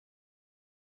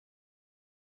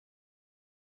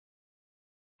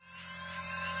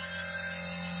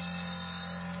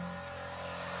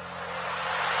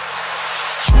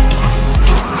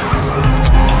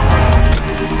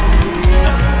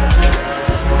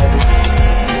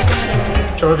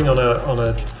Driving on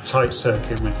a tight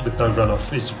circuit with no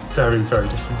runoff is very, very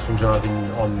different from driving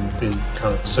on the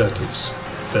kind of circuits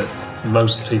that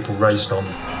most people race on.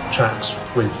 Tracks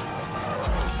with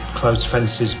closed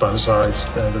fences by the sides,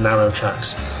 the narrow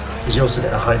tracks, because you also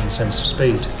get a heightened sense of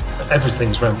speed.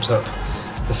 Everything's ramped up.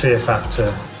 The fear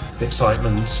factor, the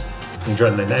excitement, the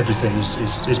adrenaline, everything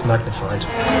is magnified.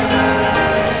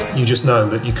 You just know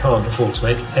that you can't afford to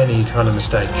make any kind of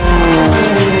mistake.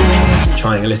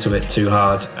 Trying a little bit too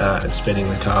hard and spinning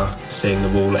the car, seeing the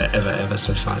wall ever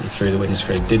so slightly through the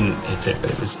windscreen. Didn't hit it, but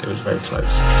it was very close.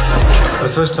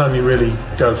 The first time you really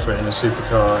go for it in a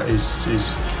supercar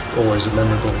is always a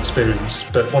memorable experience,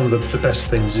 but one of the best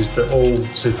things is that all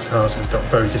supercars have got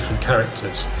very different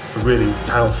characters. A really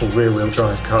powerful rear-wheel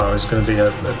drive car is going to be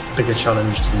a bigger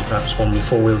challenge than perhaps one with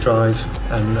four-wheel drive,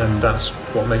 and that's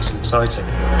what makes it exciting.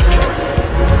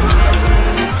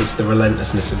 It's the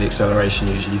relentlessness of the acceleration.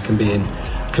 Usually you can be in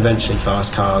conventionally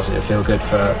fast cars and it'll feel good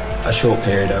for a short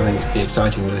period. I think the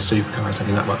exciting with a supercar is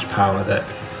having that much power that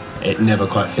it never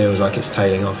quite feels like it's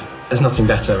tailing off. There's nothing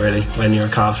better really when you're a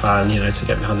car fan, you know, to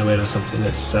get behind the wheel of something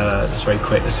that's very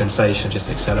quick. The sensation,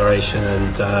 just acceleration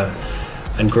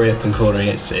and grip and cornering.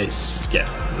 It's yeah,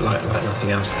 like nothing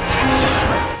else.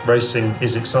 Racing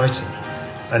is exciting,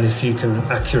 and if you can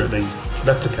accurately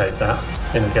replicate that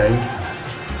in a game,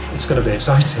 it's going to be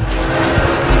exciting.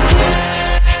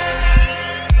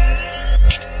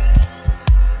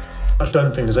 I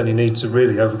don't think there's any need to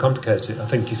really overcomplicate it. I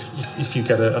think if you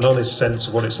get an honest sense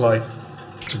of what it's like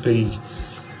to be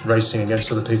racing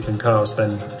against other people in cars,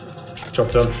 then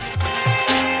job done.